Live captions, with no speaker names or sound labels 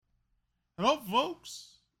Hello,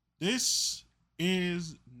 folks. This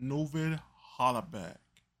is Novid Hollaback.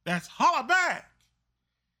 That's Hollaback.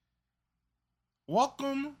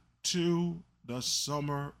 Welcome to the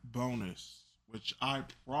summer bonus, which I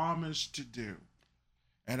promised to do.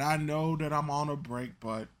 And I know that I'm on a break,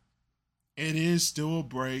 but it is still a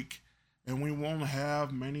break, and we won't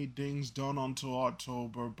have many things done until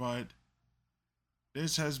October. But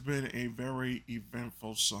this has been a very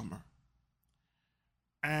eventful summer.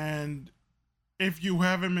 And if you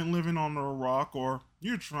haven't been living on a rock or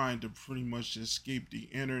you're trying to pretty much escape the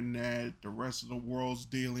internet, the rest of the world's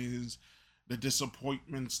dealings, the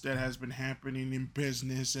disappointments that has been happening in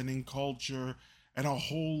business and in culture, and a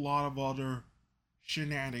whole lot of other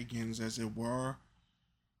shenanigans, as it were.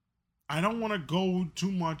 I don't want to go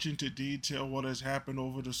too much into detail what has happened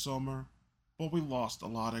over the summer, but we lost a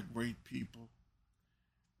lot of great people.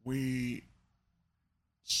 We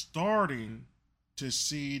starting to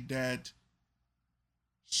see that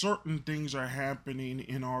certain things are happening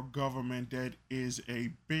in our government that is a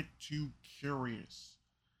bit too curious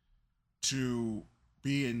to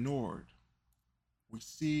be ignored. We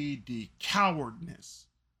see the cowardness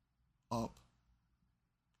of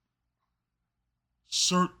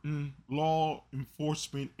certain law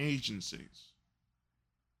enforcement agencies,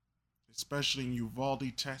 especially in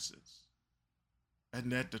Uvalde, Texas, and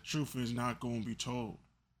that the truth is not going to be told.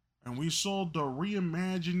 And we saw the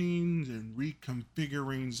reimaginings and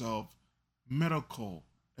reconfigurings of medical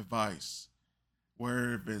advice,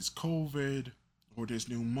 where if it's COVID or this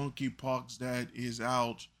new monkeypox that is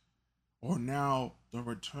out, or now the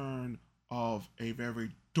return of a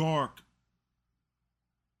very dark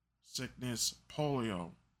sickness,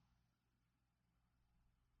 polio.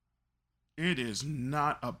 It is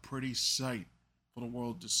not a pretty sight for the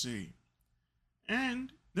world to see.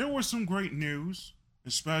 And there was some great news,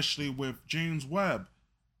 especially with James Webb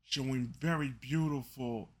showing very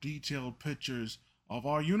beautiful, detailed pictures of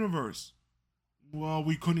our universe. Well,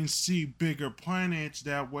 we couldn't see bigger planets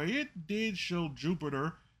that way. It did show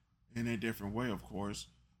Jupiter in a different way, of course.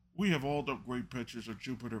 We have all the great pictures of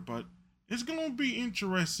Jupiter, but it's going to be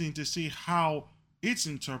interesting to see how its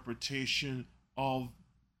interpretation of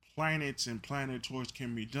planets and planetoids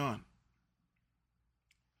can be done.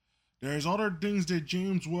 There's other things that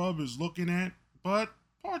James Webb is looking at, but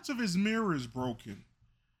parts of his mirror is broken.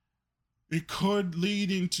 It could lead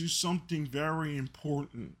into something very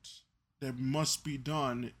important that must be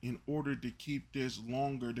done in order to keep this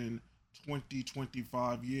longer than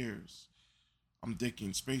 20-25 years. I'm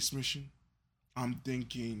thinking space mission. I'm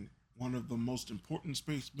thinking one of the most important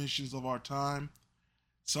space missions of our time.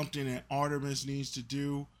 Something that Artemis needs to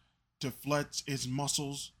do to flex its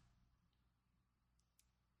muscles.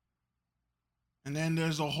 And then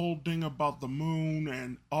there's a whole thing about the moon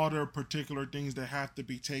and other particular things that have to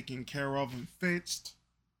be taken care of and fixed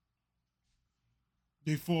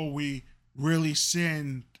before we really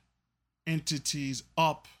send entities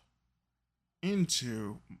up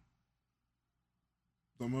into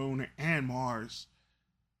the moon and Mars.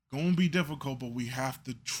 Gonna be difficult, but we have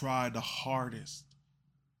to try the hardest.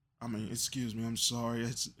 I mean, excuse me, I'm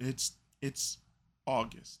sorry. It's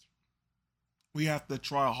August. We have to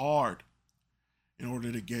try hard in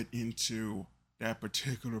order to get into that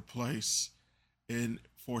particular place and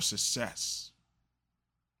for success.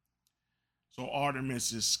 So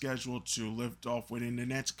Artemis is scheduled to lift off within the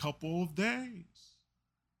next couple of days.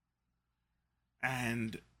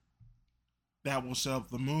 And that will set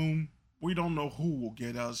up the moon. We don't know who will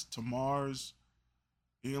get us to Mars.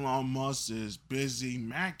 Elon Musk is busy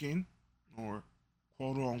macking, or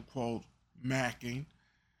quote unquote macking,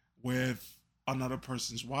 with another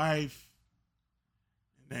person's wife,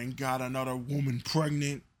 and then got another woman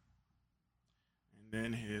pregnant, and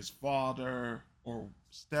then his father or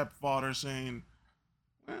stepfather saying,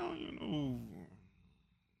 well,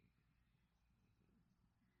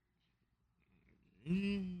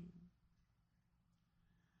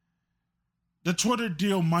 the Twitter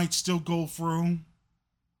deal might still go through,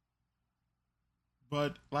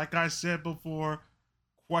 but like I said before,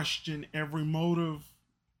 question every motive.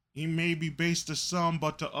 He may be based to some,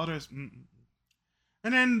 but to others, mm-mm.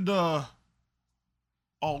 And then the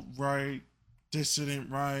alt right, dissident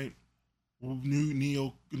right,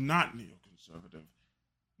 new not neoconservative,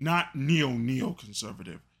 not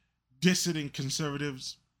neoconservative, dissident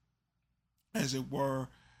conservatives, as it were,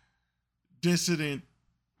 dissident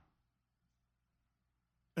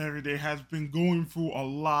every day has been going through a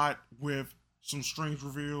lot with some strange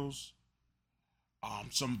reveals,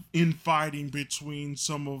 some infighting between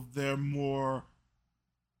some of their more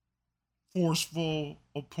forceful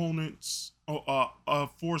opponents,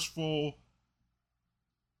 forceful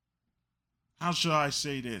how should I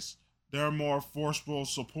say this? They're more forceful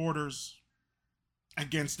supporters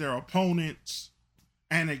against their opponents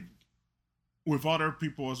and with other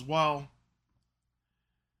people as well.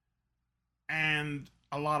 And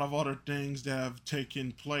a lot of other things that have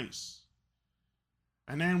taken place.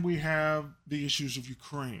 And then we have the issues of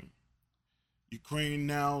Ukraine. Ukraine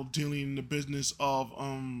now dealing in the business of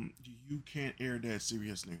you can't air that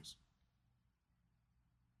CBS News.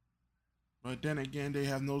 But then again, they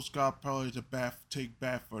have no Scott Pelley to take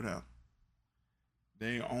back for them.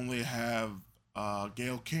 They only have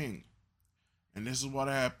Gayle King. And this is what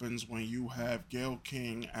happens when you have Gayle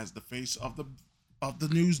King as the face of the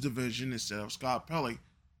news division instead of Scott Pelley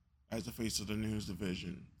as the face of the news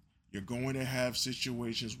division. You're going to have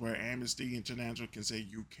situations where Amnesty International can say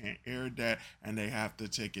you can't air that and they have to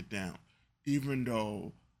take it down. Even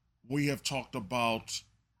though we have talked about,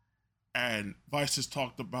 and Vice has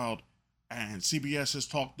talked about, and CBS has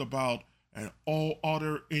talked about, and all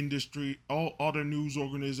other news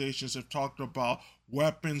organizations have talked about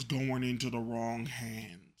weapons going into the wrong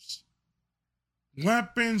hands.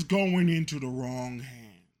 Weapons going into the wrong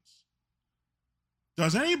hands.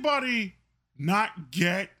 Does anybody not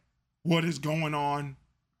get what is going on?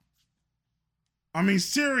 I mean,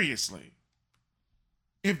 seriously.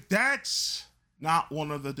 If that's not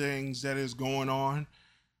one of the things that is going on,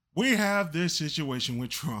 we have this situation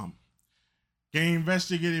with Trump getting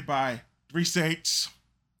investigated by 3 states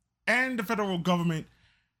and the federal government.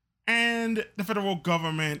 And the federal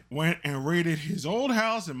government went and raided his old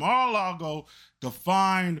house in Mar-a-Lago to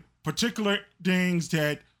find particular things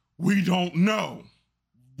that we don't know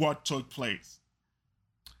what took place.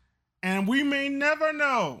 And we may never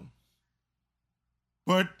know.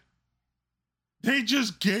 But they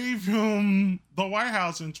just gave him the White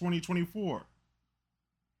House in 2024.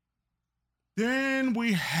 Then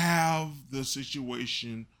we have the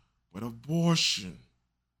situation with abortion.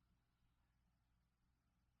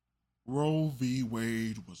 Roe v.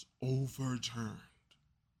 Wade was overturned.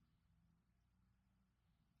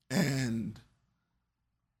 And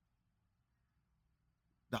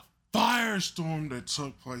the firestorm that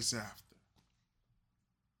took place after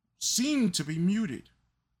seemed to be muted.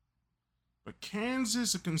 But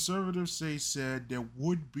Kansas, a conservative state, said there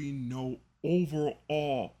would be no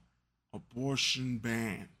overall abortion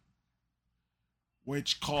ban,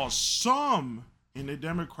 which caused some in the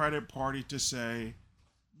Democratic Party to say,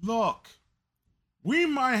 look, we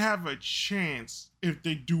might have a chance if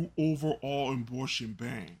they do overall abortion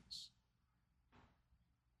bans.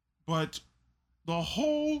 But the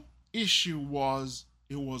whole issue was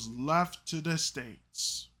it was left to the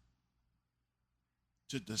states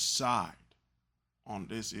to decide on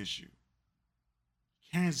this issue.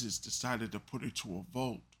 Kansas decided to put it to a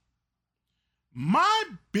vote. My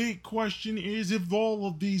big question is, if all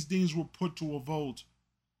of these things were put to a vote,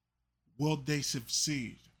 will they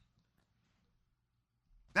succeed?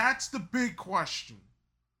 That's the big question.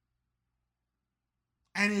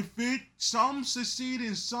 And if some succeed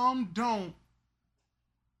and some don't,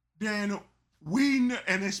 then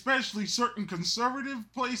and especially certain conservative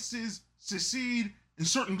places succeed and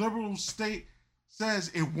certain liberal state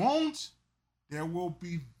says it won't, there will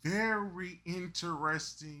be very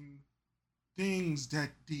interesting things that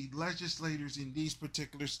the legislators in these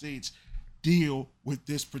particular states deal with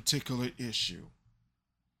this particular issue.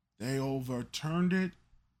 They overturned it,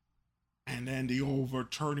 and then the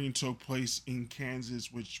overturning took place in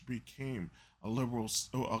Kansas, which became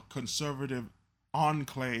a conservative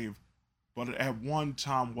enclave, but at one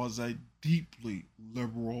time was a deeply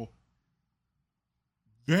liberal,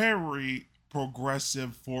 very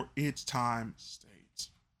progressive for its time state.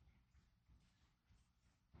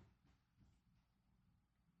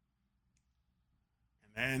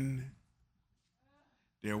 And then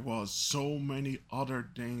there was so many other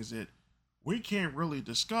things that we can't really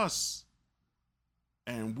discuss,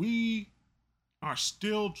 and we are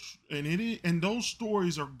still, and those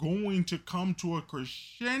stories are going to come to a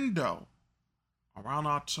crescendo around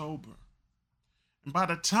October. And by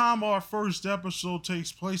the time our first episode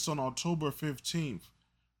takes place on October 15th,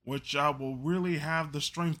 which I will really have the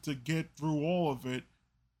strength to get through all of it,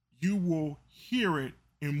 you will hear it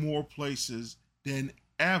in more places than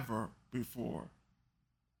ever before.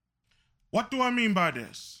 What do I mean by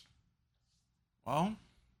this? Well,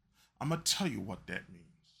 I'm going to tell you what that means.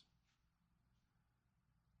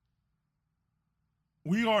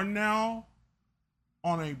 We are now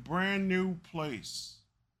on a brand new place.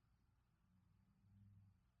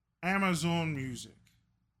 Amazon Music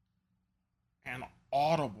and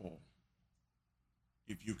Audible,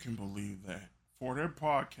 if you can believe that, for their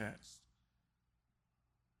podcast.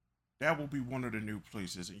 that will be one of the new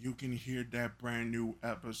places, and you can hear that brand new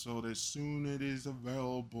episode as soon as it is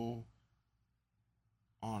available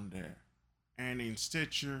on there. And in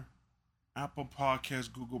Stitcher, Apple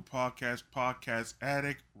Podcasts, Google Podcasts, Podcast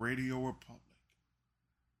Addict, Radio Republic.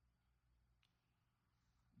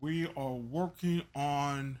 We are working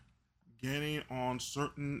on getting on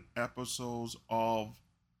certain episodes of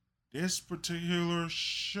this particular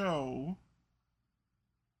show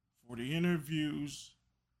for the interviews,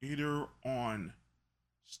 either on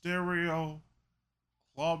Stereo,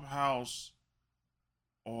 Clubhouse,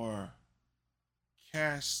 or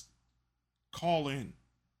Cast Call In.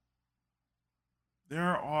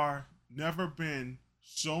 There are never been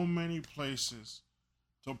so many places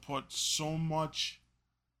to put so much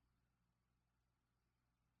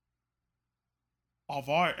of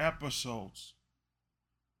our episodes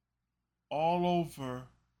all over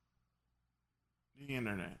the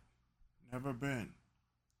internet. Never been.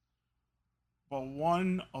 But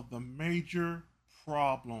one of the major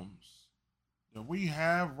problems that we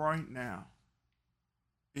have right now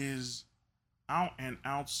is out and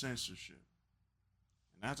out censorship.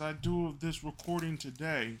 And as I do this recording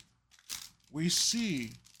today, we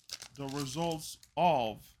see the results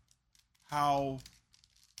of how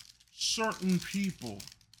certain people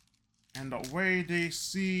and the way they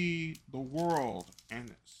see the world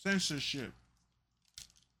and censorship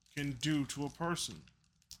can do to a person.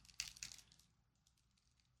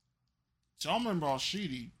 Salman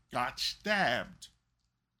Rushdie got stabbed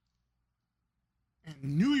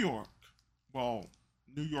in New York,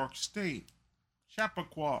 New York State,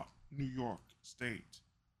 Chappaqua, New York State.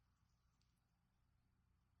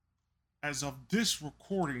 As of this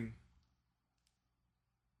recording,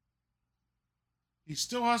 he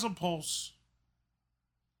still has a pulse.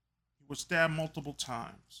 He was stabbed multiple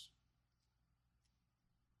times.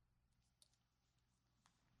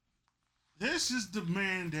 This is the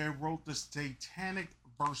man that wrote the Satanic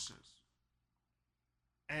Verses,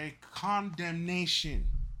 a condemnation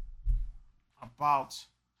about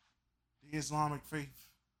the Islamic faith.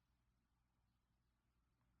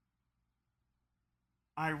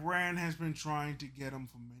 Iran has been trying to get him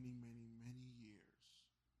for many, many, many years.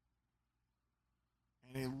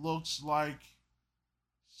 And it looks like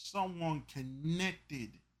someone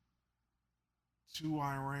connected to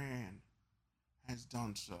Iran has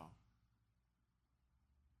done so.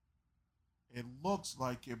 It looks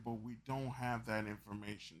like it, but we don't have that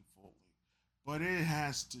information fully. But it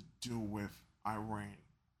has to do with Iran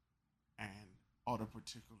and other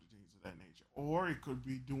particular things of that nature. Or it could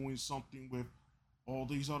be doing something with all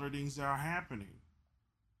these other things that are happening.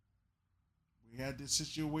 We had this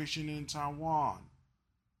situation in Taiwan,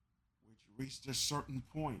 which reached a certain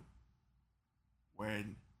point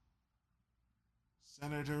when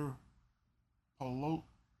Senator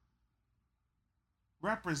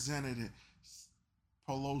Representative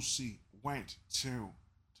Pelosi went to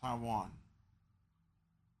Taiwan,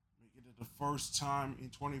 making it the first time in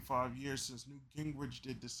 25 years since Newt Gingrich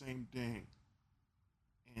did the same thing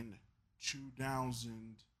in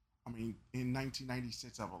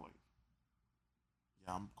 1996, I believe.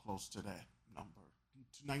 Yeah, I'm close to that number.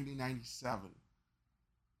 1997.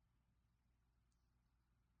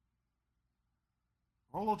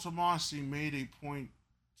 Rollo Tomassi made a point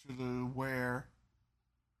to the where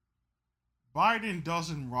Biden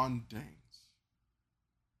doesn't run things.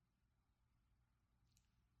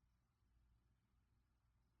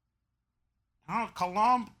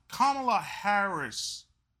 Kamala Harris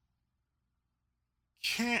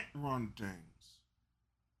can't run things.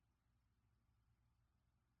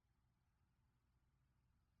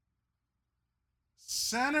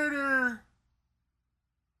 Senator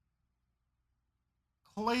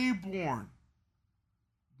Claiborne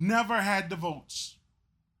never had the votes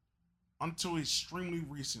until extremely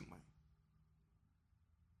recently.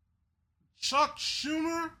 Chuck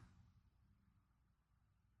Schumer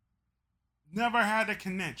never had the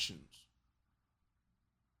connections.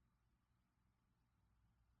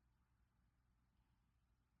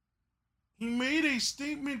 He made a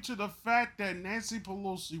statement to the fact that Nancy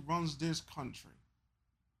Pelosi runs this country.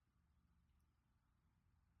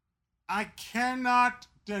 I cannot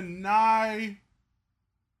deny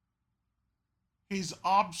his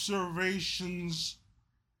observations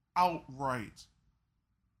outright.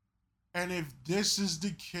 And if this is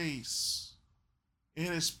the case,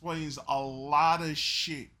 it explains a lot of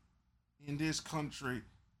shit in this country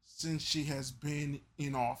since she has been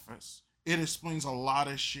in office. It explains a lot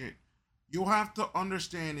of shit. You have to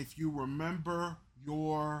understand, if you remember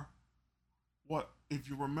your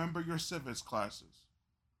civics classes,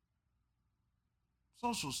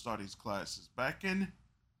 social studies classes back in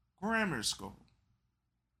grammar school.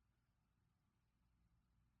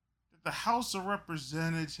 That the House of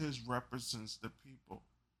Representatives represents the people,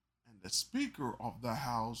 and the Speaker of the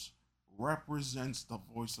House represents the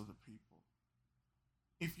voice of the people.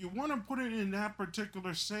 If you want to put it in that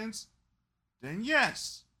particular sense, then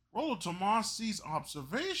yes, Rollo Tomassi's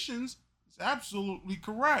observations is absolutely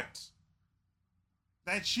correct.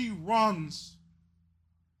 That she runs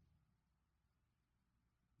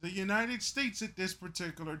the United States at this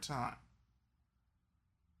particular time.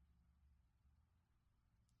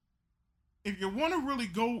 If you want to really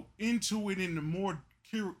go into it in a more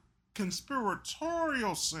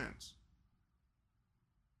conspiratorial sense,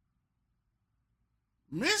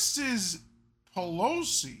 Mrs.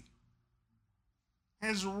 Pelosi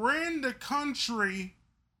has ran the country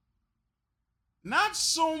not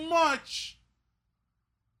so much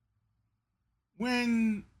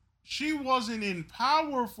when she wasn't in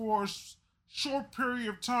power for a short period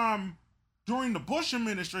of time during the Bush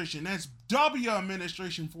administration. That's W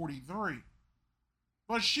administration 43.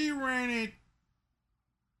 But she ran it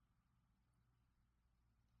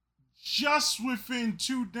just within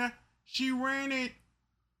she ran it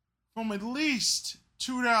from at least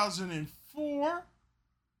 2004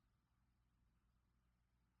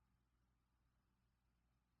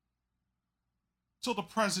 till the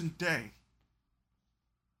present day.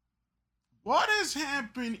 What has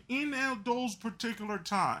happened in those particular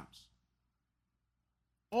times?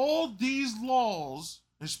 All these laws,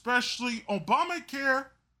 especially Obamacare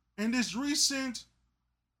and this recent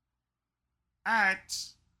act,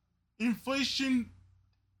 Inflation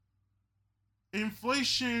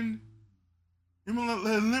Elimination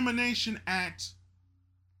Act,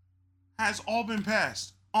 has all been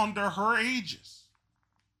passed under her aegis.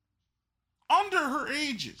 Under her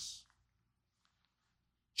aegis.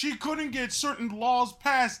 She couldn't get certain laws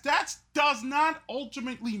passed. That does not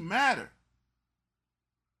ultimately matter.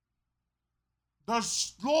 The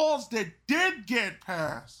laws that did get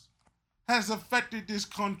passed has affected this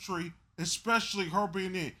country, especially her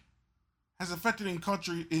being in, has affected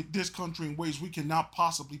this country in ways we cannot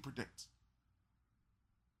possibly predict.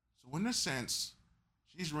 So in a sense,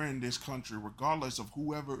 she's ran this country regardless of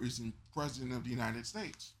whoever is in president of the United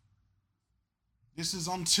States. This is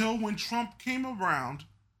until when Trump came around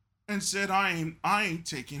and said, I ain't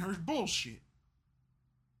taking her bullshit.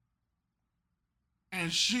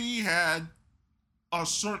 And she had a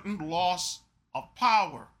certain loss of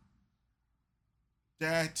power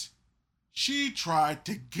that she tried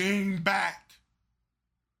to gain back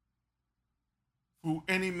through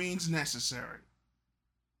any means necessary.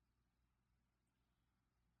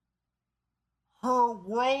 Her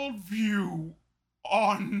worldview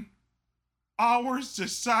on our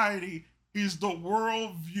society is the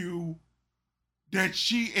worldview that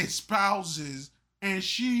she espouses and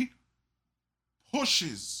she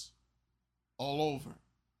pushes all over.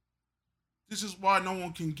 This is why no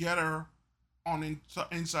one can get her on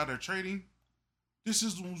insider trading. This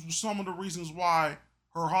is some of the reasons why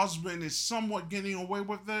her husband is somewhat getting away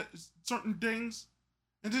with it, certain things.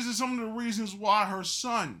 And this is some of the reasons why her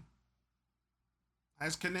son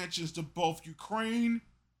has connections to both Ukraine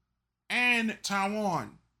and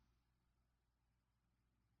Taiwan.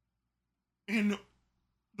 In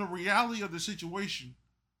the reality of the situation,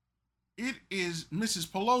 it is Mrs.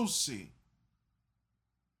 Pelosi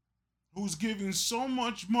who's giving so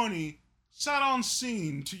much money sat on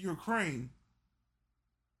scene to Ukraine.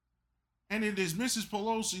 And it is Mrs.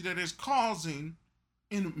 Pelosi that is causing,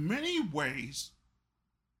 in many ways,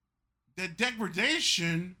 the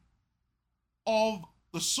degradation of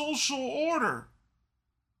the social order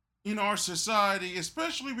in our society,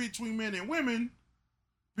 especially between men and women,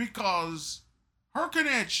 because her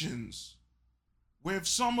connections with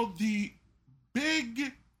some of the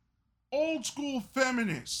big old school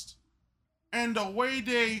feminists and the way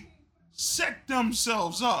they set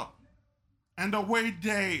themselves up and the way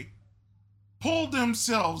they pull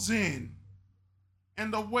themselves in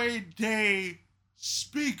and the way they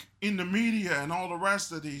speak in the media and all the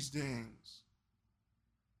rest of these things,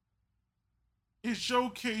 it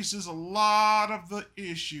showcases a lot of the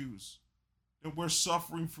issues that we're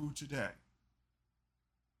suffering through today.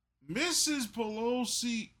 Mrs.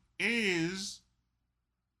 Pelosi is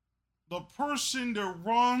the person that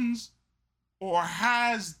runs or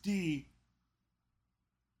has the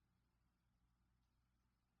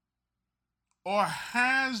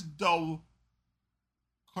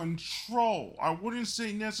control. I wouldn't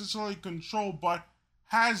say necessarily control, but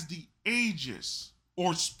has the aegis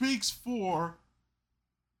or speaks for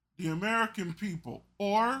the American people.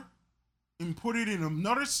 Or, and put it in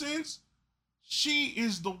another sense, she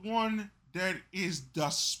is the one that is the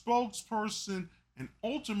spokesperson and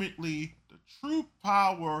ultimately the true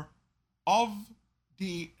power of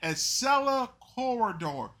the Acela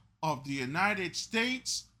corridor of the United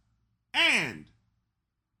States and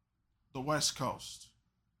the West Coast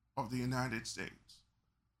of the United States.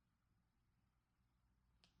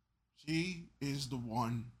 She is the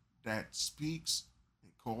one that speaks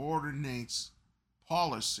and coordinates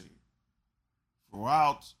policy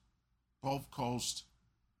throughout both coasts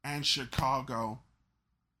and Chicago.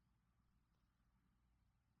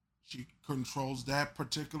 She controls that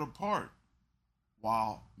particular part,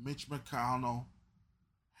 while Mitch McConnell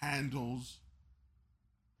handles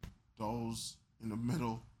those in the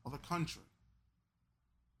middle of the country.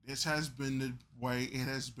 This has been the way it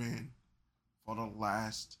has been for the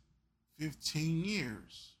last 15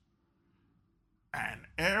 years. And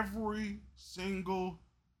every single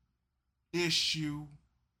issue,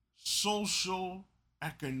 social,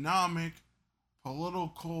 economic,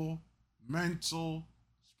 political, mental,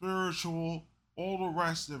 spiritual, all the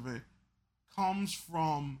rest of it, comes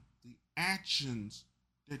from the actions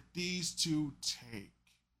that these two take.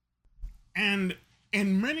 And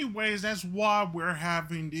in many ways, that's why we're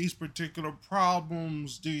having these particular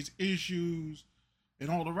problems, these issues, and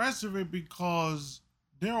all the rest of it, because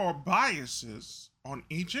there are biases on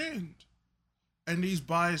each end. And these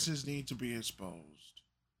biases need to be exposed.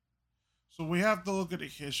 So we have to look at the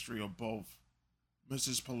history of both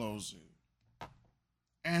Mrs. Pelosi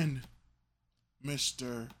and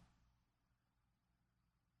Mr.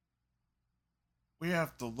 We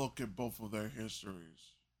have to look at both of their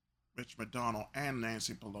histories, Mitch McConnell and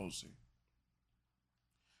Nancy Pelosi,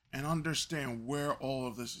 and understand where all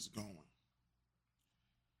of this is going.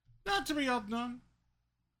 Not to be outdone,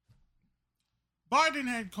 Biden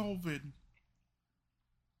had COVID.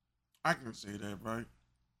 I can say that, right?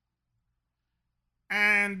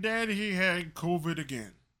 And then he had COVID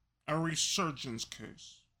again, a resurgence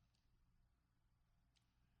case.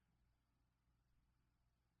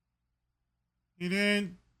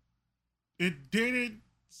 It didn't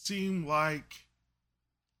seem like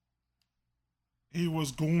he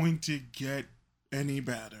was going to get any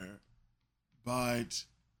better, but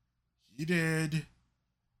he did.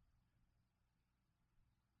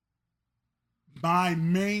 My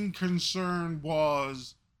main concern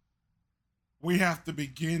was we have to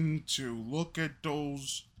begin to look at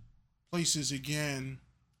those places again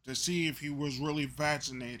to see if he was really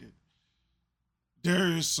vaccinated. There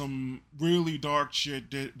is some really dark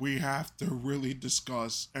shit that we have to really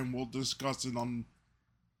discuss, and we'll discuss it on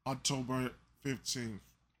October 15th.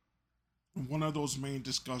 One of those main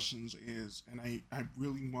discussions is, and I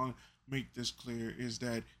really want to make this clear, is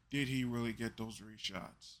that did he really get those 3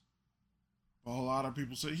 shots? Well, a lot of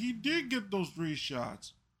people say he did get those 3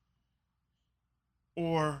 shots.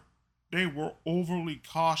 Or they were overly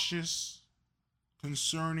cautious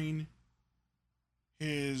concerning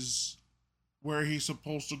his where he's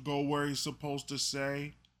supposed to go, where he's supposed to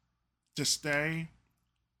stay.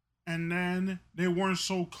 And then they weren't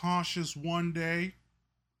so cautious one day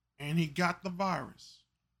and he got the virus.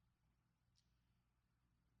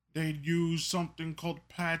 They used something called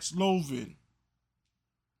Paxlovid.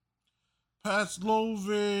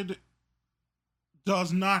 Paxlovid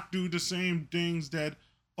does not do the same things that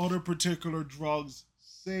other particular drugs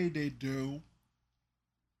say they do.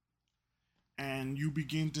 And you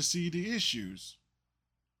begin to see the issues.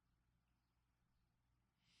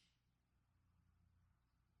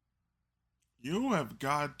 You have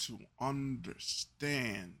got to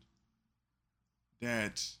understand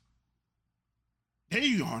that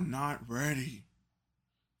they are not ready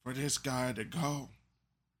for this guy to go.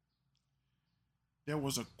 There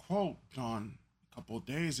was a quote done a couple of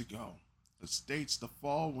days ago that states the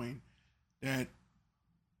following, that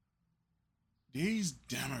these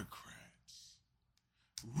Democrats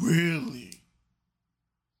really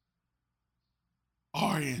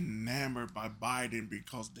are enamored by Biden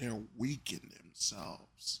because they're weak in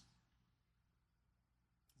themselves.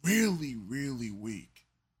 Really, really weak.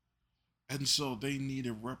 And so they need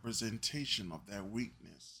a representation of that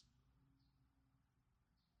weakness.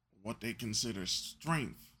 What they consider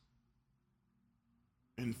strength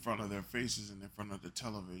in front of their faces and in front of the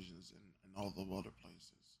televisions and all the other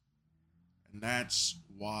places. And that's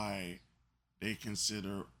why they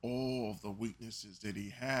consider all of the weaknesses that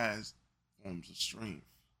he has forms of strength.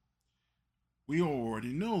 We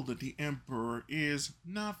already know that the emperor is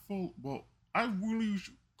not full. Well, I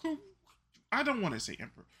don't want to say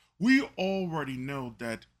emperor. We already know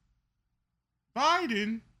that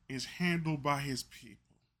Biden is handled by his people.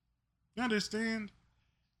 You understand?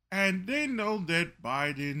 And they know that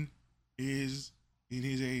Biden is in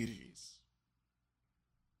his 80s.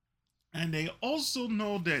 And they also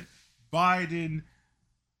know that Biden,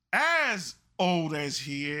 as old as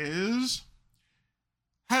he is,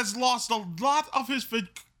 has lost a lot of his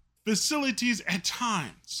facilities at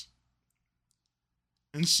times.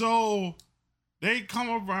 And so they come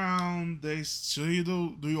around, they see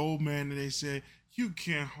the old man, and they say, "You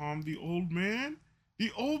can't harm the old man.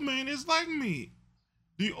 The old man is like me.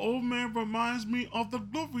 The old man reminds me of the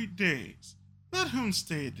glory days. Let him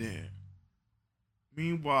stay there."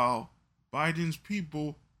 Meanwhile, Biden's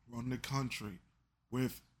people run the country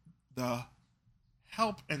with the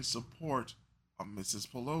help and support of Mrs.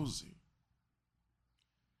 Pelosi.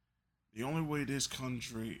 The only way this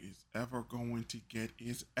country is ever going to get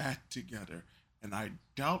its act together, and I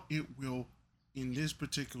doubt it will in this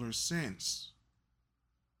particular sense,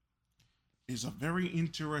 is a very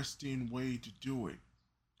interesting way to do it.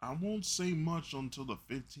 I won't say much until the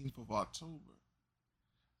 15th of October,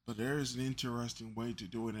 but there is an interesting way to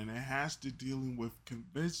do it, and it has to dealing with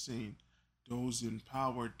convincing those in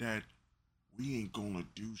power that we ain't gonna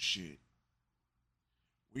do shit.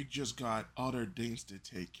 We just got other things to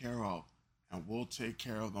take care of, and we'll take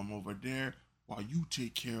care of them over there while you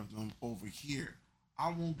take care of them over here.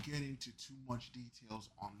 I won't get into too much details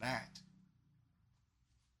on that,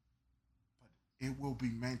 but it will be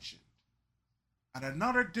mentioned. And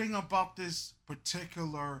another thing about this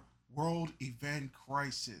particular world event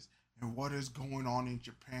crisis and what is going on in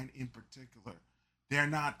Japan in particular, they're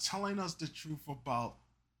not telling us the truth about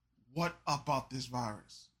what about this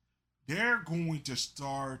virus. They're going to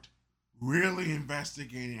start really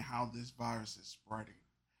investigating how this virus is spreading.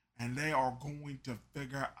 And they are going to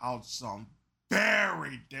figure out some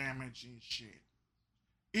very damaging shit.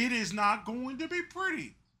 It is not going to be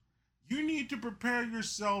pretty. You need to prepare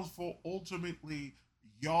yourselves for ultimately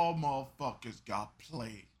y'all motherfuckers got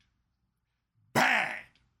played. Bad.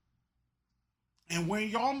 And when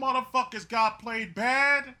y'all motherfuckers got played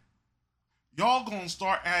bad, y'all gonna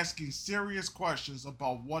start asking serious questions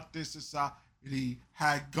about what this society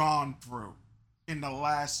had gone through in the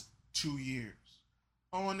last 2 years.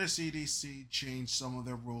 Oh, and the CDC changed some of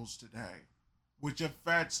their rules today, which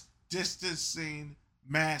affects distancing,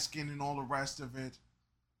 masking, and all the rest of it.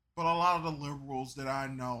 But a lot of the liberals that I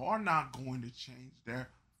know are not going to change their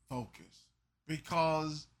focus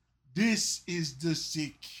because this is the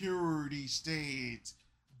security state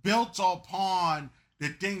built upon the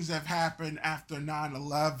things that have happened after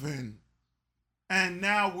 9/11. And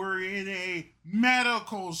now we're in a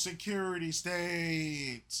medical security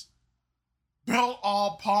state built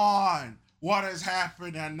upon what has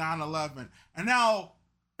happened at 9/11. And now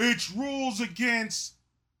it's rules against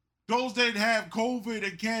those that have COVID,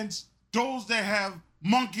 against those that have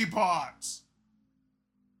monkeypox.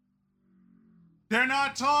 They're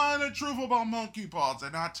not telling the truth about monkeypox.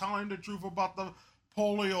 They're not telling the truth about the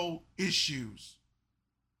polio issues.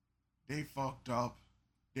 They fucked up.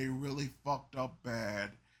 They really fucked up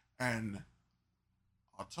bad. And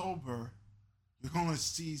October, you're gonna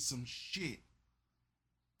see some shit.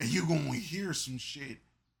 And you're gonna hear some shit.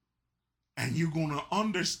 And you're gonna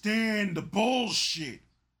understand the bullshit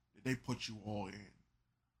that they put you all in.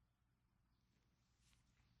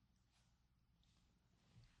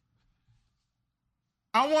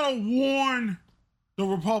 I want to warn the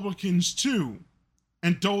Republicans too,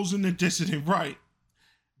 and those in the dissident right,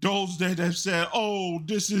 those that have said, "Oh,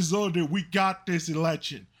 this is other, we got this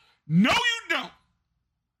election." No, you don't.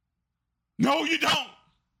 No, you don't.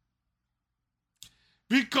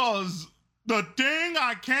 Because the thing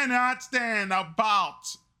I cannot stand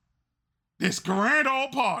about this grand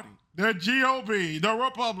old party, the GOP, the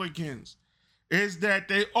Republicans, is that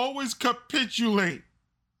they always capitulate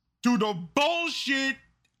to the bullshit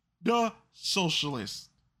the socialists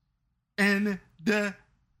and the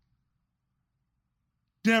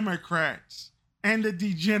Democrats and the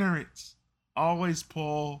degenerates always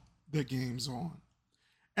pull the games on.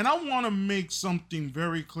 And I want to make something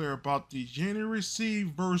very clear about degeneracy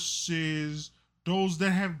versus those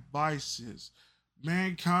that have vices.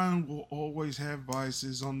 Mankind will always have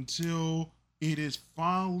vices until it is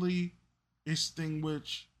finally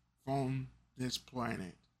extinguished from this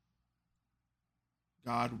planet.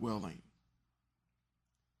 God willing.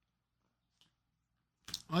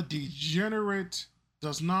 A degenerate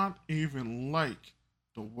does not even like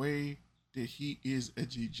the way that he is a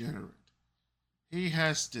degenerate. He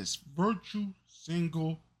has this virtue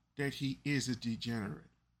single that he is a degenerate.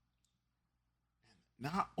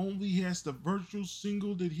 And not only has the virtue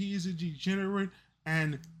single that he is a degenerate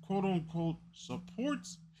and quote unquote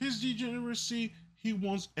supports his degeneracy, he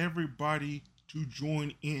wants everybody to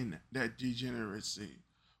join in that degeneracy.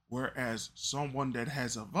 Whereas someone that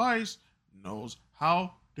has a vice knows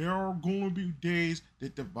how there are going to be days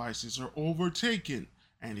that devices are overtaken,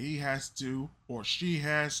 and he has to or she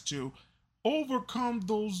has to overcome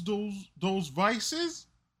those vices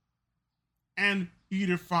and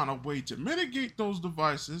either find a way to mitigate those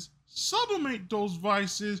devices, sublimate those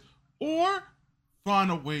vices, or find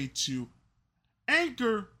a way to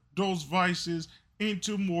anchor those vices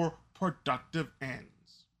into more productive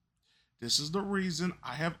ends. This is the reason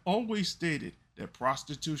I have always stated that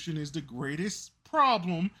prostitution is the greatest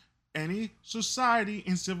problem any society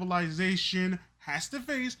and civilization has to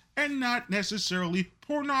face, and not necessarily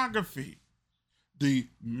pornography. The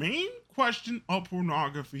main question of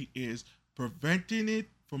pornography is preventing it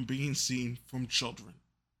from being seen from children.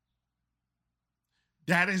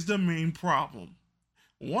 That is the main problem.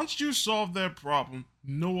 Once you solve that problem,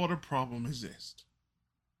 no other problem exists.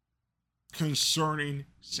 Concerning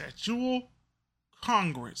sexual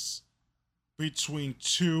congress between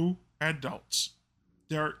two adults,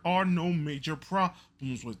 there are no major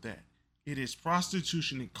problems with that. It is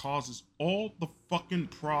prostitution that causes all the fucking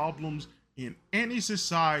problems in any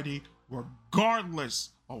society, regardless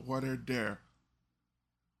of whether they're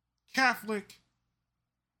Catholic,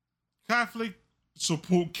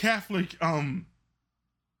 support Catholic, a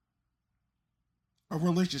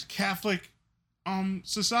religious Catholic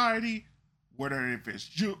society, whether if it's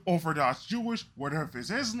Orthodox Jewish, whether if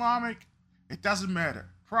it's Islamic, it doesn't matter.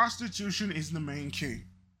 Prostitution is the main key.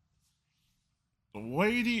 The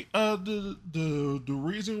way the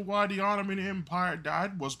reason why the Ottoman Empire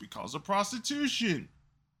died was because of prostitution.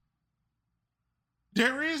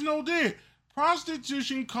 There is no doubt.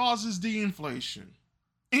 Prostitution causes the inflation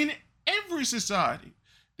in every society.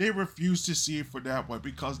 They refuse to see it for that way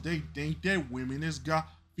because they think that women is God,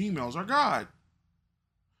 females are God.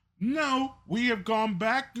 No, we have gone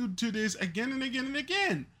back to this again and again and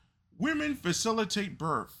again. Women facilitate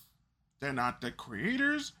birth. They're not the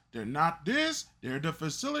creators. They're not this. They're the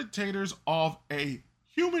facilitators of a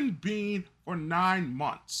human being for 9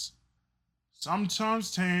 months.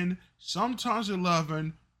 Sometimes 10, sometimes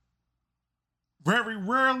 11, very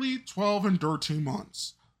rarely 12 and 13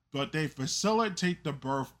 months. But they facilitate the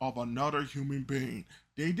birth of another human being.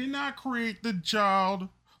 They did not create the child.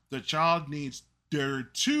 The child needs, there are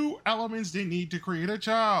two elements they need to create a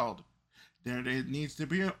child. There needs to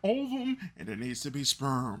be an ovum and there needs to be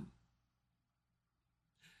sperm.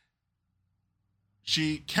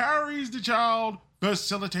 She carries the child,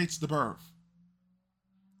 facilitates the birth.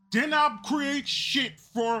 Did not create shit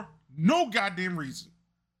for no goddamn reason.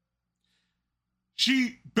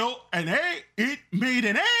 She built an egg, it made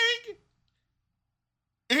an egg,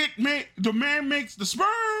 the man makes the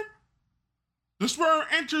sperm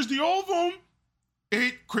enters the ovum,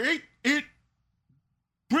 it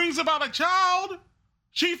brings about a child,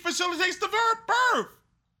 she facilitates the birth.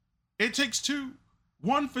 It takes two.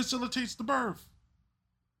 One facilitates the birth.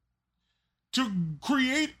 To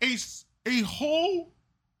create a whole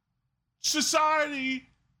society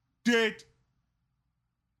that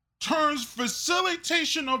turns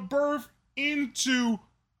facilitation of birth into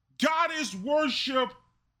goddess worship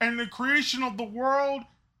and the creation of the world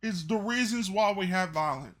is the reasons why we have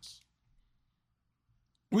violence.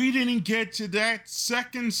 We didn't get to that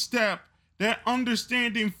second step, that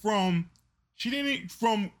understanding from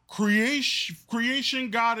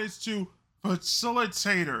creation goddess to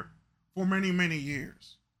facilitator for many, many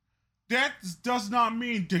years. That does not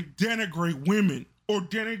mean to denigrate women or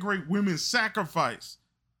denigrate women's sacrifice.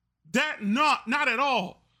 That not at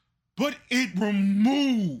all. But it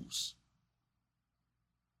removes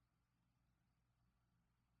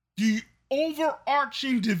the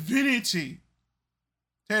overarching divinity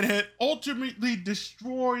that had ultimately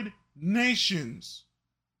destroyed nations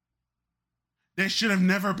that should have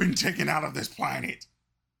never been taken out of this planet.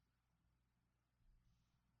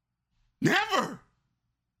 Never.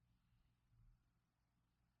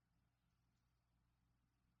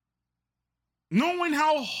 Knowing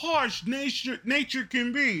how harsh nature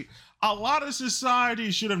can be, a lot of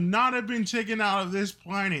societies should have not have been taken out of this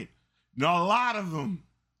planet. A lot of them.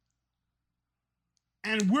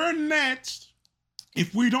 And we're next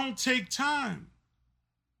if we don't take time.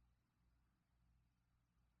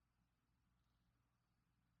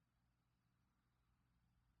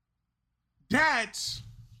 That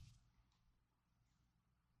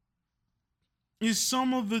is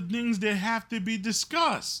some of the things that have to be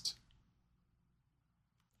discussed.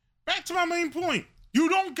 Back to my main point. You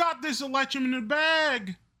don't got this election in the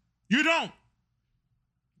bag. You don't.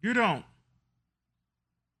 You don't.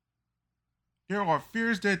 There are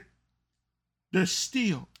fears that the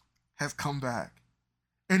steal has come back.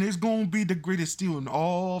 And it's going to be the greatest steal in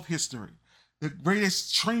all of history. The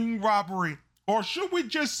greatest train robbery Or should we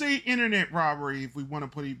just say internet robbery if we want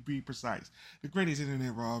to be precise? The greatest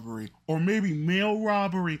internet robbery, or maybe mail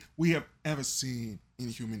robbery we have ever seen in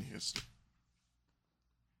human history.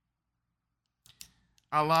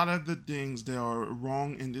 A lot of the things that are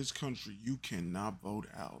wrong in this country, you cannot vote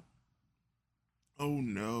out. Oh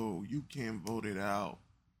no, you can't vote it out.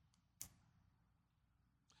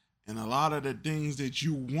 And a lot of the things that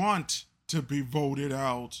you want to be voted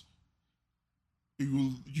out,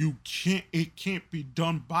 you can't, it can't be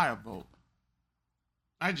done by a vote.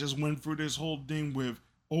 I just went through this whole thing with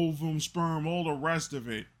ovum, sperm, all the rest of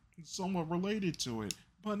it. It's somewhat related to it.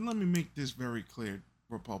 But let me make this very clear,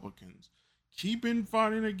 Republicans. Keep in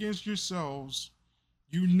fighting against yourselves.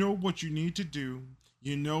 You know what you need to do.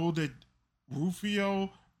 You know that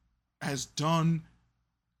Rufio has done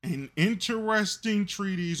an interesting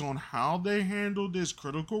treatise on how they handle this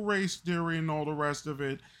critical race theory and all the rest of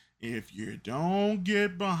it. If you don't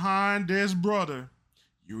get behind this brother,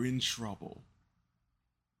 you're in trouble.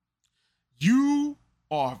 You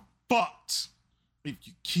are fucked if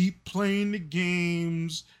you keep playing the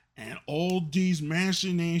games and all these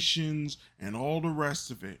machinations and all the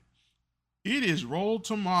rest of it. It is Rollo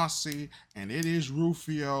Tomassi and it is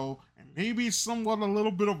Rufio and maybe somewhat a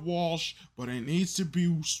little bit of Walsh, but it needs to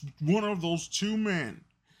be one of those two men.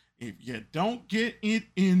 If you don't get it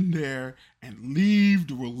in there and leave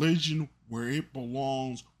the religion where it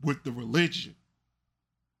belongs with the religion.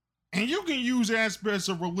 And you can use aspects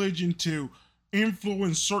of religion to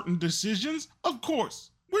influence certain decisions. Of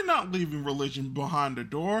course, we're not leaving religion behind the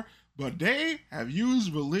door, but they have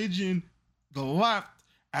used religion, the left,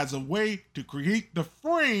 as a way to create the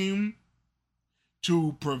frame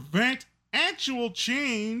to prevent actual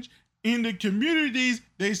change in the communities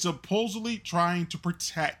they supposedly trying to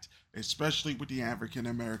protect, especially with the African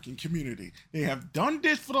American community. They have done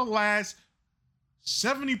this for the last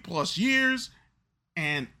 70 plus years,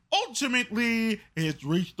 and ultimately it's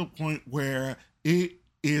reached the point where it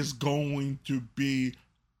is going to be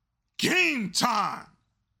game time,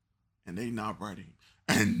 and they not ready.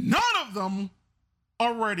 And none of them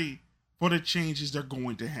are ready for the changes that are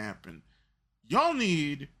going to happen. Y'all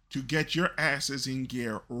need to get your asses in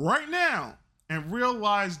gear right now and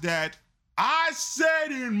realize that I said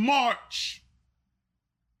in March,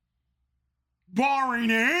 barring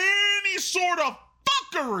any sort of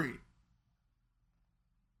fuckery,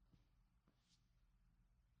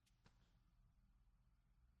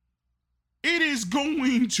 it is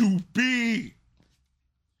going to be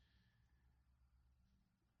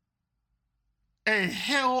a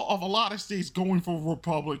hell of a lot of states going for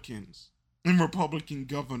Republicans and Republican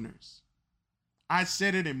governors. I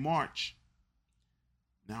said it in March.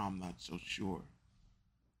 Now I'm not so sure.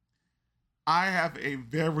 I have a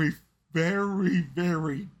very, very,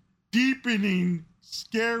 very deepening,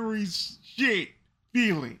 scary shit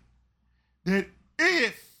feeling that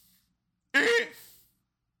if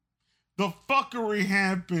the fuckery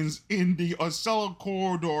happens in the Acela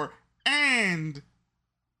corridor and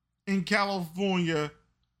in California,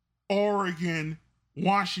 Oregon,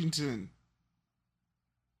 Washington,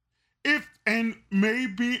 and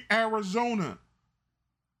maybe Arizona,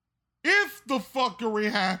 if the fuckery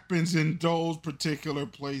happens in those particular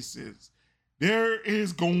places, there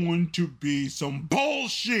is going to be some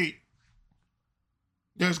bullshit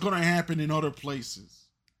that's going to happen in other places.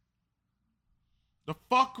 The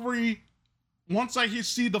fuckery, once I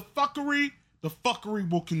see the fuckery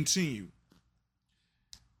will continue.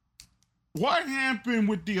 What happened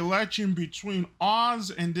with the election between Oz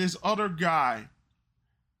and this other guy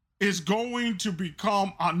is going to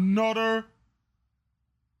become another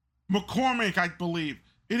McCormick, I believe.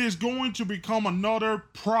 It is going to become another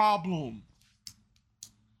problem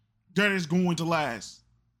that is going to last.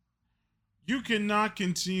 You cannot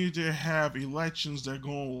continue to have elections that are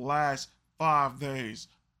going to last 5 days,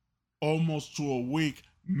 almost to a week,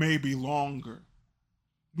 maybe longer.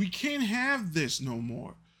 We can't have this no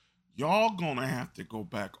more. Y'all gonna have to go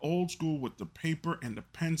back old school with the paper and the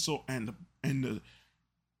pencil and the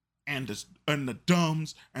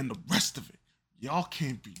dumbs and the rest of it. Y'all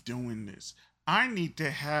can't be doing this. I need to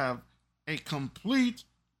have a complete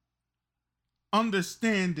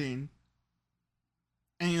understanding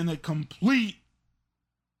and a complete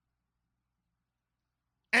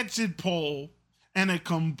exit poll and a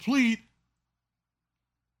complete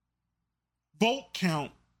vote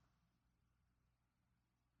count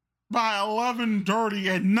by 11:30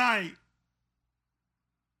 at night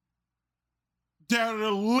that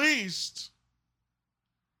at least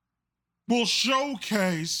will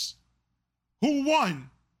showcase who won.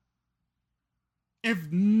 If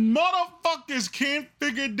motherfuckers can't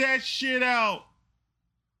figure that shit out,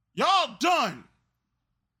 Y'all done.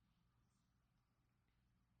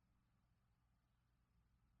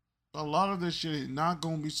 A lot of this shit is not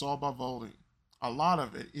going to be solved by voting. A lot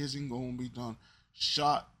of it isn't going to be done.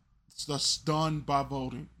 That's done by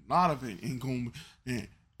voting. A lot of it ain't going to be. Yeah.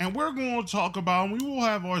 And we're going to talk about, we will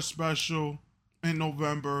have our special in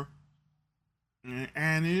November.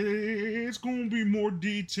 And it's going to be more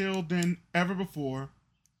detailed than ever before.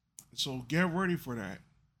 So get ready for that.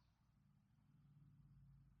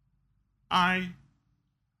 I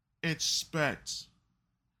expect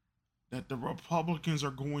that the Republicans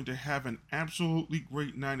are going to have an absolutely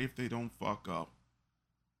great night if they don't fuck up.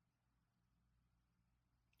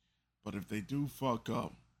 But if they do fuck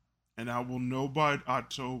up, and I will know by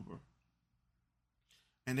October,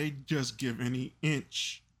 and they just give any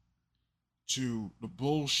inch to the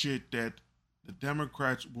bullshit that the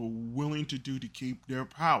Democrats were willing to do to keep their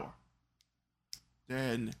power,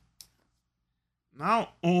 then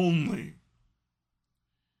not only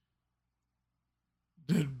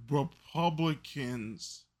that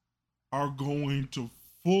Republicans are going to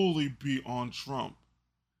fully be on Trump.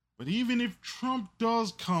 But even if Trump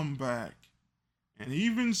does come back, and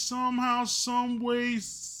even somehow, some way,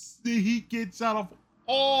 he gets out of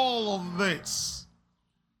all of this,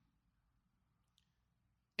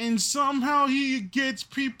 and somehow he gets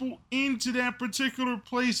people into that particular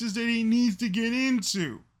places that he needs to get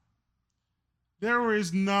into, there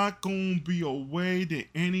is not going to be a way that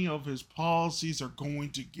any of his policies are going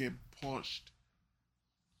to get pushed.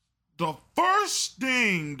 The first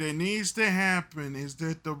thing that needs to happen is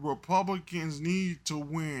that the Republicans need to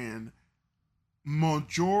win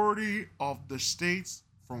majority of the states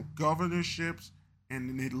from governorships,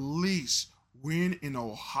 and at least win in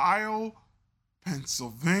Ohio,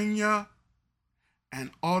 Pennsylvania, and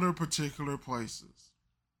other particular places.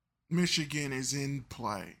 Michigan is in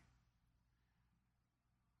play.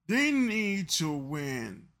 They need to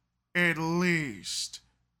win at least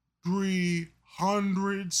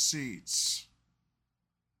 300 seats.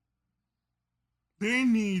 They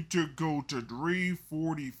need to go to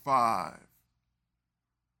 345.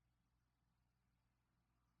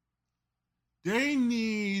 They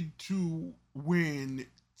need to win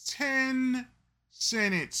 10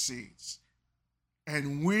 Senate seats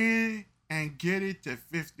and win and get it to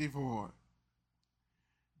 54.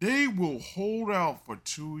 They will hold out for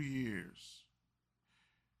 2 years.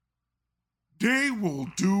 They will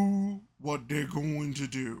do what they're going to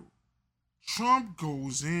do. Trump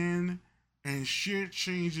goes in and shit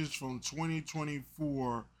changes from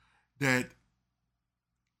 2024, that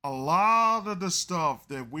a lot of the stuff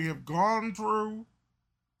that we have gone through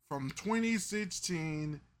from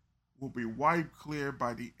 2016 will be wiped clear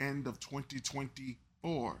by the end of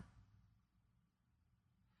 2024.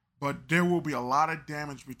 But there will be a lot of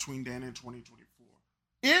damage between then and 2024.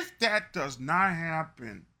 If that does not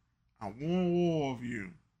happen, I warn all of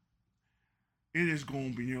you, it is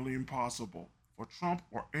going to be nearly impossible for Trump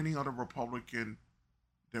or any other Republican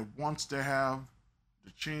that wants to have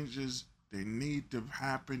the changes they need to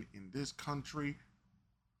happen in this country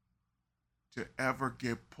to ever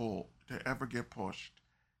get pushed.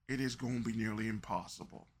 It is going to be nearly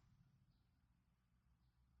impossible.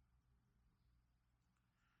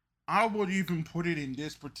 I would even put it in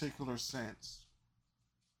this particular sense.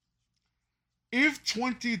 If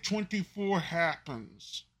 2024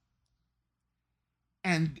 happens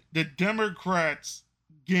and the Democrats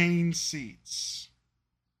gain seats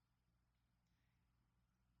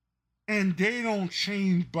and they don't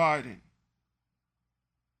change Biden,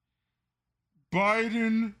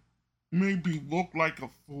 Biden maybe look like a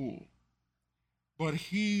fool, but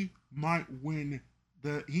he might win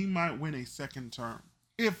a second term.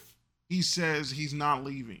 If he says he's not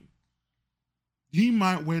leaving, he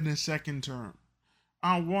might win a second term.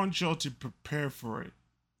 I want y'all to prepare for it.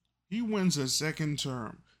 He wins a second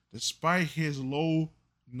term despite his low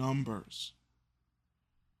numbers.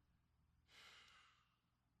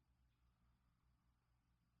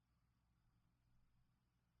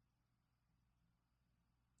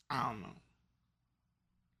 I don't know.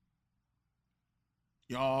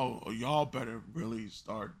 Y'all better really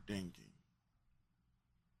start thinking.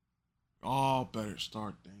 Y'all better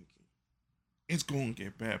start thinking. It's gonna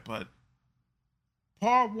get bad, but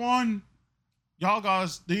part one, y'all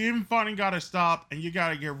guys, the infighting gotta stop, and you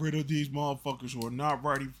gotta get rid of these motherfuckers who are not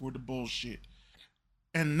ready for the bullshit.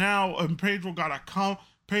 And now, Pedro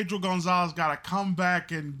Gonzalez gotta come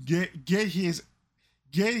back and get his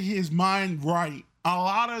mind right. A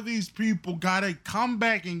lot of these people gotta come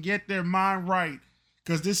back and get their mind right,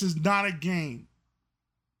 because this is not a game.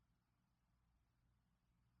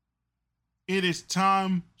 It is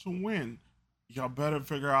time to win. y'all better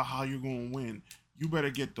figure out how you're gonna win. You better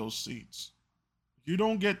get those seats. If you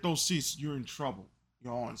don't get those seats, you're in trouble.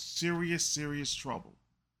 You're in serious, serious trouble.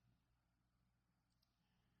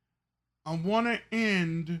 I want to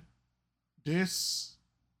end this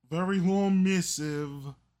very long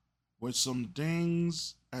missive with some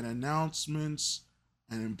things and announcements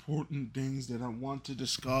and important things that I want to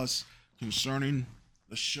discuss concerning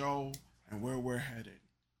the show and where we're headed.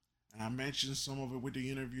 And I mentioned some of it with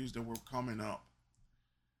the interviews that were coming up.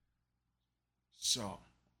 So,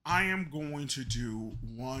 I am going to do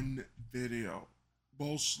one video,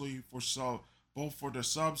 mostly for both for the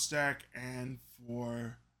Substack and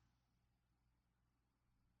for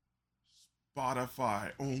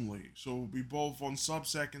Spotify only. So it will be both on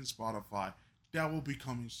Substack and Spotify. That will be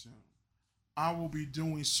coming soon. I will be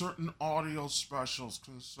doing certain audio specials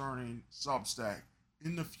concerning Substack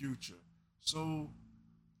in the future. So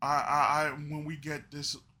I when we get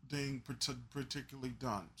this thing particularly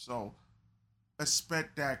done. So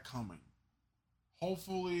expect that coming.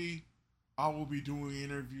 Hopefully I will be doing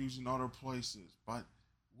interviews in other places, but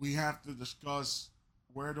we have to discuss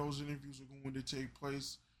where those interviews are going to take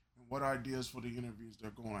place and what ideas for the interviews that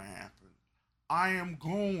are going to happen. I am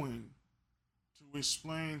going to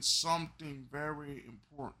explain something very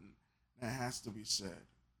important that has to be said.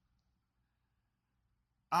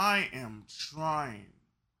 I am trying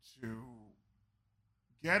to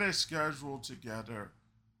get a schedule together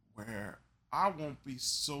where I won't be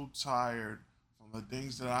so tired from the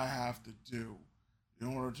things that I have to do in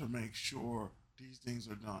order to make sure these things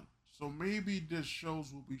are done. So maybe the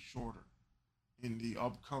shows will be shorter in the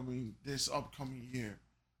upcoming year,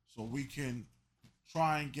 so we can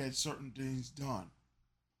try and get certain things done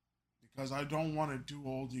because I don't want to do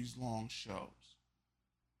all these long shows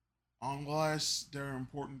unless there are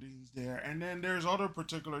important things there. And then there's other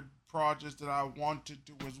particular projects that I want to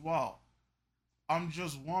do as well. I'm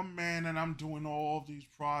just one man and I'm doing all of these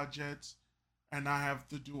projects and I have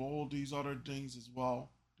to do all these other things as well.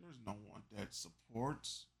 There's no one that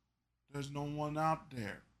supports. There's no one out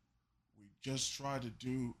there. I just try to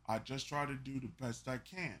do the best I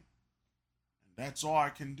can. And that's all I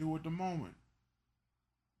can do at the moment.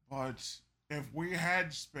 But if we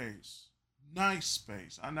had space, nice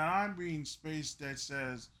space, and I mean space that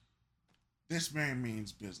says this man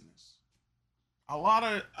means business.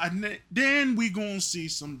 Then we gonna see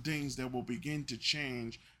some things that will begin to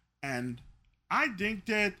change, and I think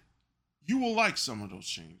that you will like some of those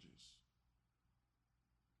changes.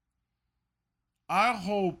 I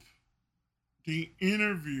hope the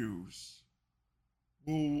interviews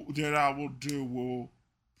that I will do will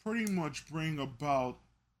pretty much bring about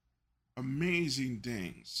amazing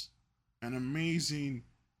things and amazing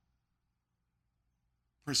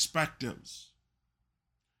perspectives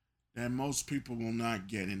that most people will not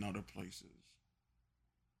get in other places.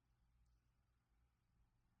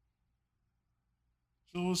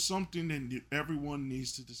 So it's something that everyone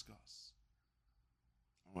needs to discuss,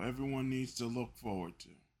 or everyone needs to look forward to.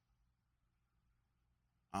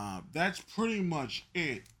 That's pretty much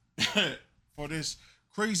it for this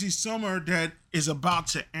crazy summer that is about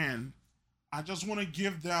to end. I just want to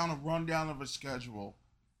give down a rundown of a schedule,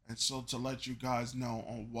 and so to let you guys know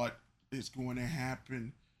on what is going to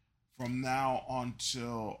happen from now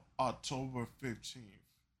until October 15th.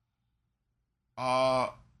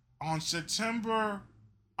 On September,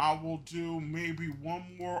 I will do maybe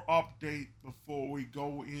one more update before we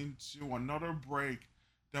go into another break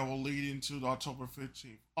that will lead into the October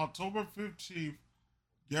 15th. October 15th,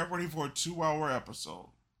 get ready for a 2-hour episode,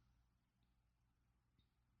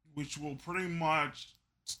 which will pretty much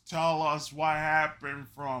tell us what happened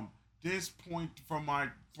from this point from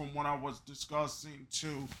what I was discussing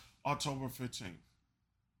to October 15th.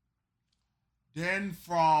 Then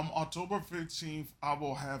from October 15th, I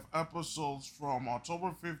will have episodes from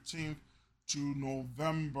October 15th to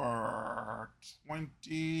November 20,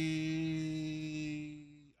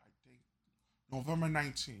 I think, November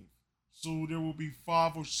 19th. So there will be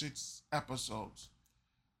 5 or 6 episodes.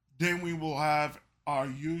 Then we will have our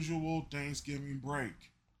usual Thanksgiving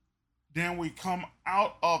break. Then we come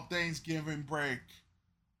out of Thanksgiving break,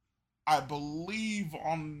 I believe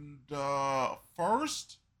on the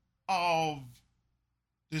 1st of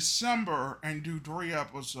December, and do 3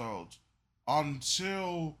 episodes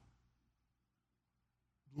until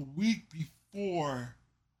the week before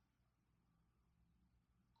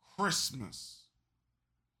Christmas.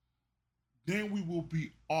 Then we will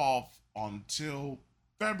be off until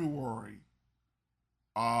February.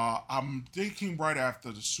 I'm thinking right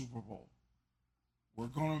after the Super Bowl. We're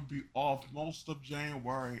gonna be off most of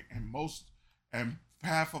January and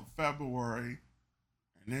half of February,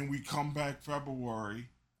 and And then we come back February.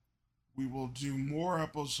 We will do more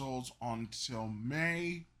episodes until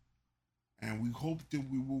May. And we hope that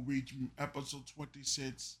we will reach episode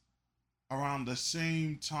 26 around the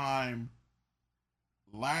same time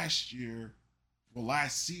last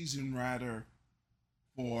season rather,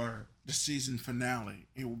 for the season finale.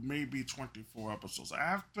 It may be 24 episodes.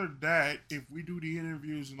 After that, if we do the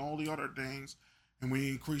interviews and all the other things and we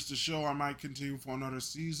increase the show, I might continue for another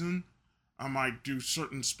season. I might do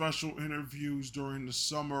certain special interviews during the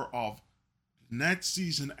summer of the next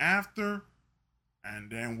season after. And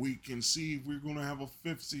then we can see if we're going to have a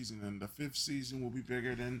fifth season. And the fifth season will be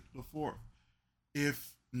bigger than the fourth.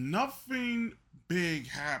 If nothing big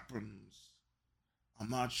happens, I'm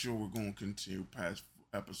not sure we're going to continue past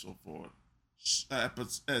episode 4.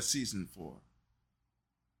 Season 4.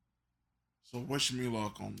 So wish me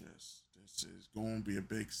luck on this. This is going to be a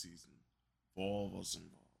big season for all of us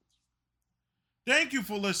involved. Thank you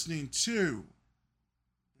for listening to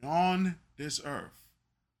On This Earth.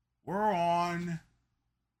 We're on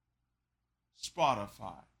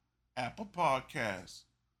Spotify, Apple Podcasts,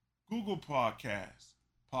 Google Podcasts,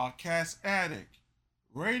 Podcast Addict,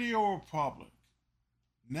 Radio Republic,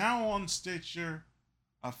 now on Stitcher,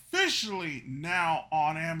 officially now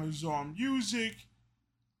on Amazon Music,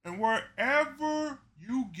 and wherever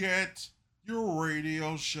you get your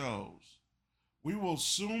radio shows. We will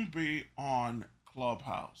soon be on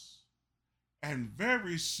Clubhouse, and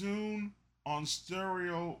very soon on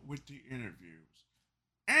Stereo with the interviews.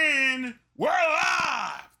 And we're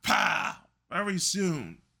live, pal, very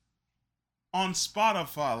soon on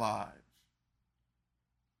Spotify Live.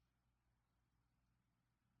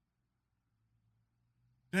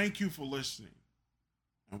 Thank you for listening,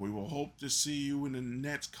 and we will hope to see you in the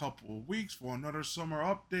next couple of weeks for another summer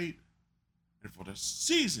update and for the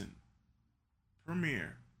season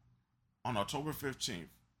premiere on October 15th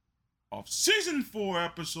of Season 4,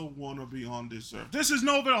 Episode 1 of Beyond This Earth. This is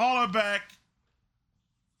Novin Hollaback.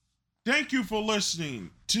 Thank you for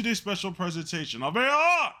listening to this special presentation of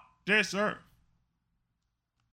Beyond This Earth.